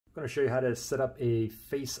I'm going to show you how to set up a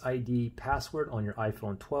Face ID password on your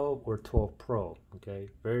iPhone 12 or 12 Pro. Okay,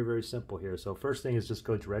 very simple here. So first thing is just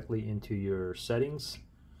go directly into your settings,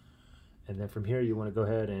 and then from here you want to go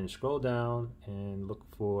ahead and scroll down and look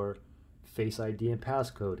for Face ID and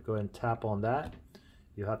passcode. Go ahead and tap on that.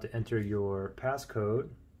 You have to enter your passcode,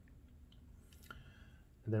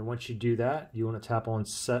 and then once you do that, you want to tap on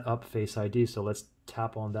Set Up Face ID. So let's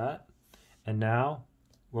tap on that, and now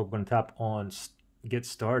we're going to tap on Get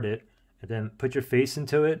Started, and then put your face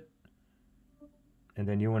into it, and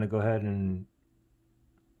then you want to go ahead and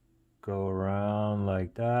go around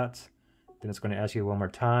like that. Then it's going to ask you one more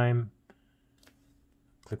time.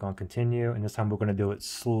 Click on Continue, and this time we're going to do it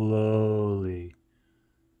slowly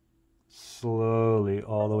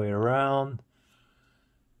all the way around.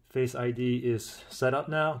 Face ID is set up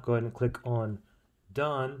now. Go ahead and click on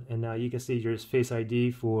Done, and now you can see your Face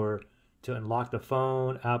ID to unlock the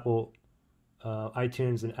phone, Apple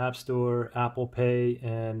iTunes and App Store, Apple Pay,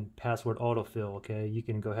 and password autofill. Okay, you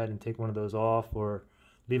can go ahead and take one of those off or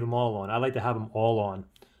leave them all on. I like to have them all on.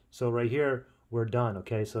 So right here we're done.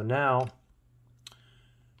 Okay, so now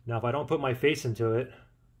if I don't put my face into it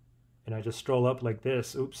and I just scroll up like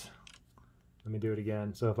this, oops, let me do it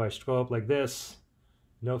again. So if I scroll up like this,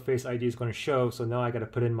 no Face ID is going to show, so now I got to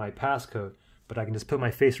put in my passcode. But I can just put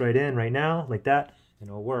my face right in right now like that and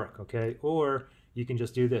it'll work. Okay, or you can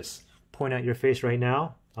just do this. Point out your face right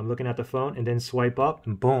now. I'm looking at the phone, and then swipe up,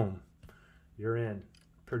 and boom, you're in.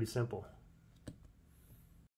 Pretty simple.